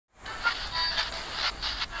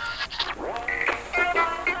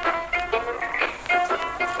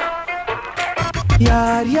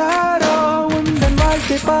யார் யாரோ உந்தன்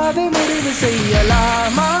வாழ்க்கை பாதை முடிவு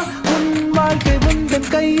செய்யலாமா? உன் வாழ்க்கை உந்தன்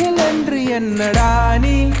கையில் என்று என்னடா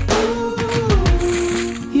நீ,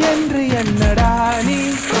 என்று என்னடா நீ?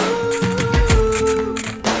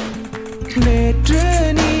 நேற்று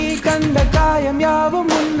நீ கண்ட காயம்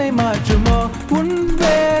யாவும் உன்னை மாற்றுமோ? உன்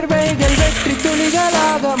வேர்வைகள் வெற்றி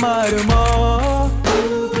துளிகளாக மாறுமோ?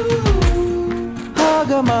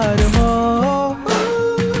 ஆக மாறுமோ?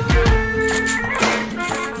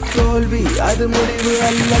 தோல்வி அது முடிவு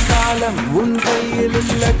அல்ல, காலம் உன் கையில்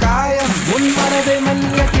உள்ள காயம் உன் மனதை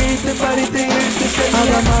மெல்ல கேட்டு பறித்து இழுத்து செல்லும்.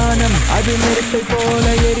 அவமானம் அது நெருப்பை போல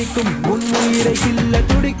எரிக்கும், உன் உயிரை கில்ல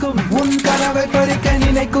துடிக்கும், உன் கனவை பறிக்க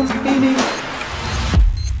நினைக்கும். இனி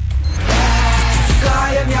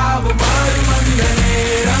காயம் யாவும் மாறும் அந்த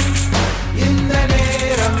நேரம், இந்த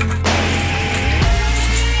நேரம்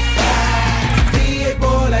தீயை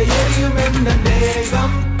போல எரியும் எந்த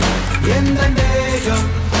தேகம், எந்த தேகம்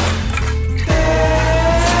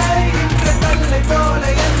போல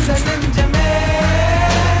எந்த நெஞ்சமே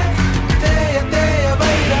தேய தேய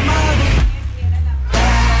வைரமாகும்.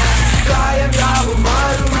 காயம் யாவும்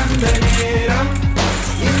மாறும் அந்த நேரம்,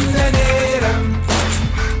 இந்த நேரம்.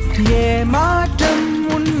 ஏமாற்றம்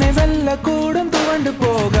உன்னை வெல்ல கூடும், துவண்டு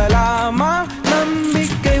போகலாமா?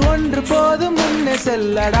 நம்பிக்கை ஒன்று போதும், முன்னே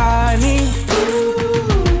செல்லடா நீ,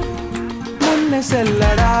 முன்னே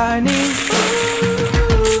செல்லடா நீ.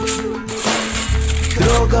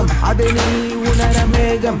 துரோகம் அதை நீ உணர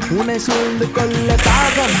மேகம் உன்னை சூழ்ந்து கொள்ள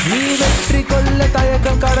தாகம், நீ வெற்றி கொள்ள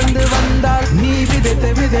தயக்கம் கடந்து வந்தால் நீ விதைத்த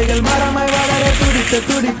விதைகள் மரமாய் வளர துடித்த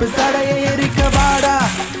துடிப்பு தடையை எரிக்க வாடா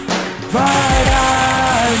வாடா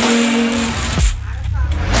நீ.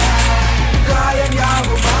 காயம்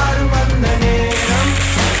யாவும் மாறும் அந்த நேரம்,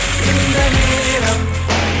 இந்த நேரம்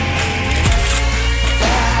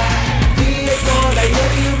தீயை போல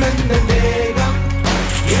எரியும் எந்த தேகம்,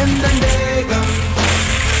 எந்த தேகம்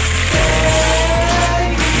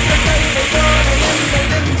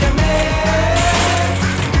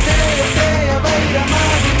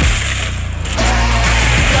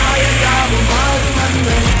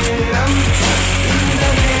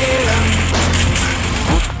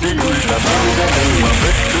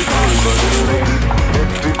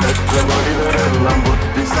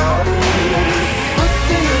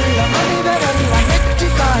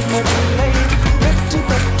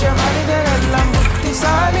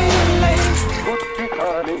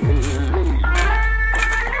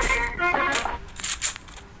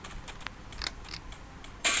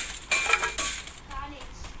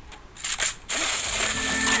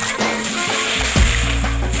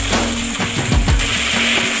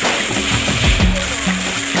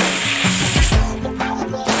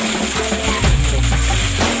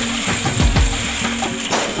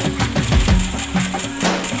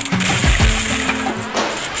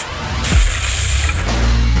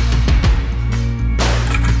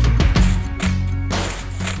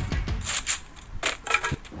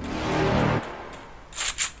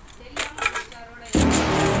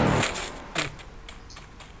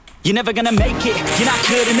You're never gonna make it, you're not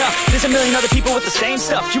good enough. There's a million other people with the same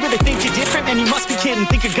stuff. You really think you're different? Man, you must be kidding.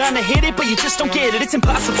 Think you're gonna hit it, but you just don't get it. It's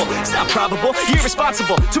impossible, it's not probable, you're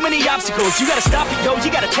irresponsible. Too many obstacles, you gotta stop it, yo.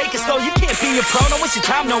 You gotta take it slow, you can't be a pro. Don't waste your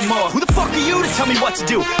time no more. Who the fuck are you to tell me what to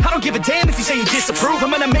do? I don't give a damn if you say you disapprove.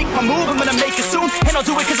 I'm gonna make my move, I'm gonna make it soon. And I'll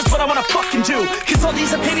do it cause it's what I wanna fucking do. Cause all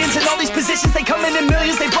these opinions and all these positions, they come in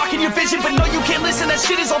millions, they blocking your vision. But no, you can't listen, that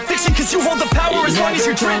shit is all fiction. Cause you hold the power as long as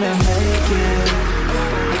you're dreaming.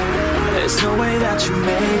 There's no way that you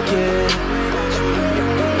make it,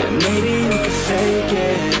 and maybe you could fake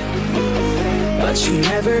it, but you're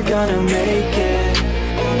never gonna make it.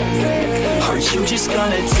 Are you just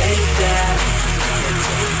gonna take that?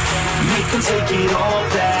 Make them take it all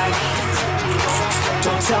back.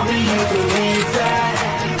 Don't tell me you believe that.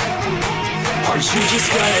 Are you just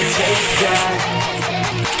gonna take that?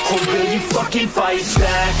 Or will you fucking fight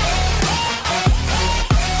back?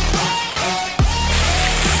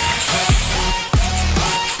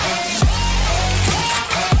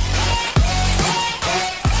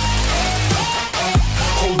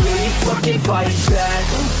 Fight back.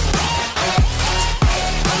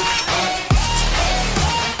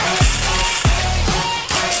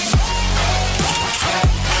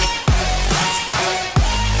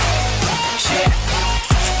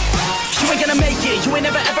 gonna make it, you ain't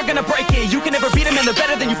never ever gonna break it. You can never beat them and they're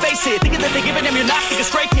better than you face it. Thinking that they give a damn, you're not, think a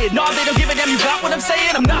straight kid. No, they don't give a damn, you got what I'm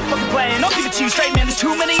saying? I'm not fucking playing, I'll give it to you straight, man. There's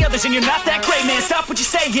too many others and you're not that great, man. Stop what you're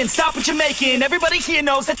saying, stop what you're making. Everybody here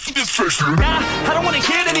knows that you just faking. Nah, I don't wanna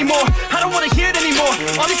hear it anymore, I don't wanna hear it anymore.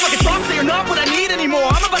 All these fucking thoughts, they are not what I need anymore.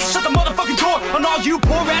 I'm about to shut the motherfucking door on all you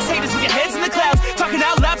poor ass haters with your heads in the clouds, talking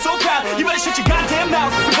out loud so proud. You better shut your goddamn mouth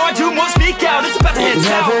before I do more speak out. It's about to head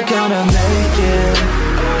south. Never gonna make it,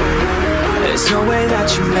 there's no way that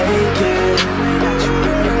you make it.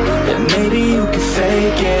 And maybe you can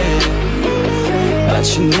fake it, but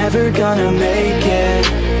you're never gonna make it.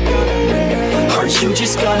 Aren't you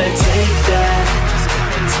just gonna take that,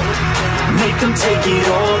 make them take it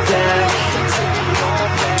all back?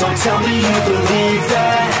 Don't tell me you believe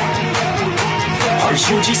that. Aren't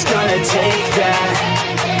you just gonna take that,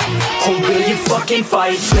 or will you fucking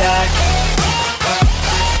fight back?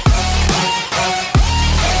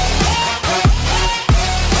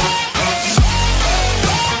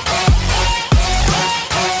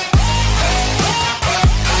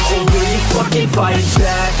 Fucking fight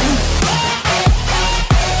back.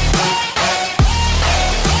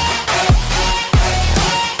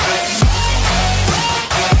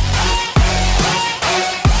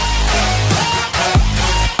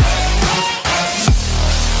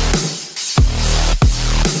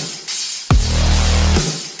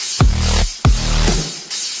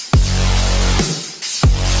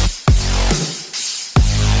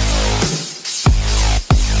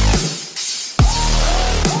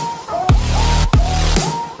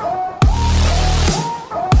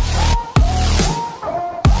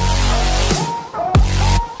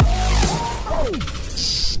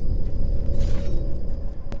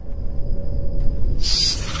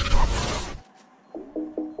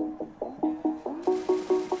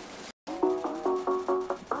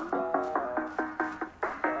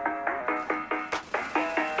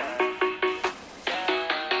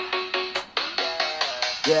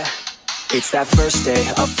 Yeah, it's that first day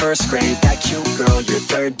of first grade, that cute girl, your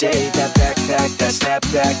third day, that backpack, that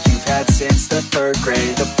snapback you've had since the third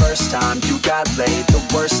grade. The first time you got laid, the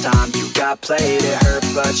worst time you got played. It hurt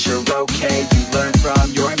but you're okay, you learn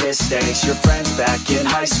from your mistakes. Your friends back in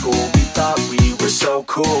high school, we thought we were so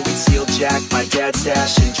cool. We'd steal Jack, my dad's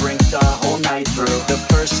stash, and drink the whole night through. The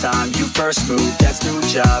first time you first moved, that's new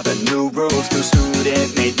job, a new roof, new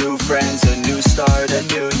student, made new friends, a new start, a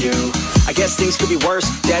new you. I guess things could be worse.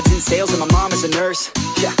 Dad's in sales and my mom is a nurse.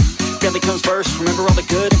 Yeah, family comes first. Remember all the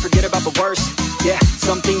good and forget about the worst. Yeah,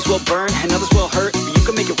 some things will burn and others will hurt, but you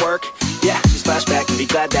can make it work. Yeah, just flashback and be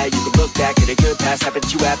glad that you can look back at a good past. Happy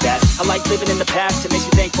that you have that. I like living in the past. It makes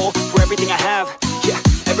me thankful for everything I have. Yeah,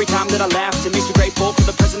 every time that I laugh, it makes me grateful for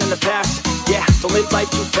the present and the past. Yeah, don't live life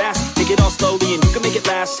too fast. Take it all slowly and you can make it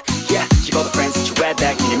last. Yeah, keep all the friends that you had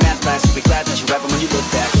back in your math class. You'll be glad that you have them when you look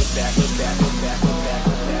back. Look back, look back, look back, look back.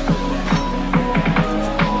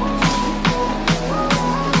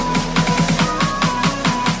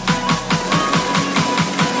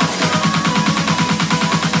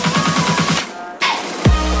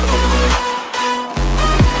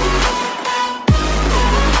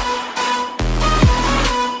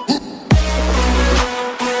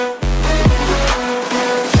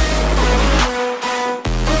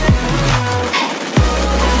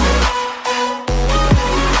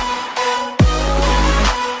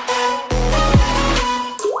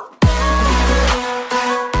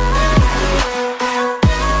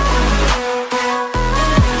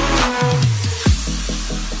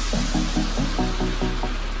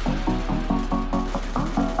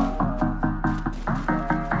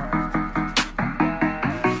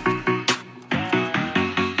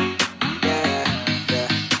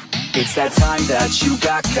 It's that time that you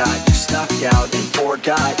got caught, you snuck out and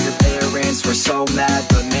forgot. Your parents were so mad,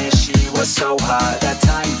 but man, she was so hot. That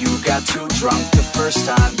time you got too drunk, the first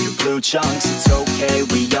time you blew chunks. It's okay,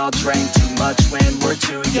 we all drank too much when we're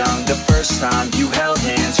too young. The first time you held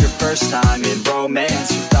hands, your first time in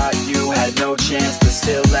romance. You thought you had no chance, but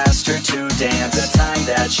still asked her to dance. The time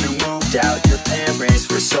that you moved out, your parents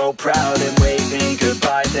were so proud, and waving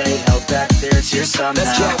goodbye, they held back their tears somehow.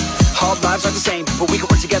 That's true. All lives are the same, but we can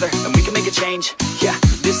work together and we can make a change. Yeah,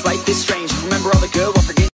 this life is strange. Remember all the good while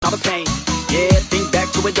forgetting all the pain. Yeah, think back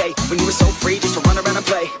to a day when you were so free just to run around and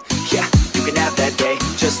play. Yeah, you can have that day,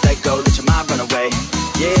 just let go, let your mind run away.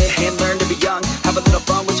 Yeah, and learn to be young, have a little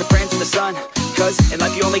fun with your friends in the sun. Cause in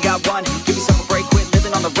life you only got one, give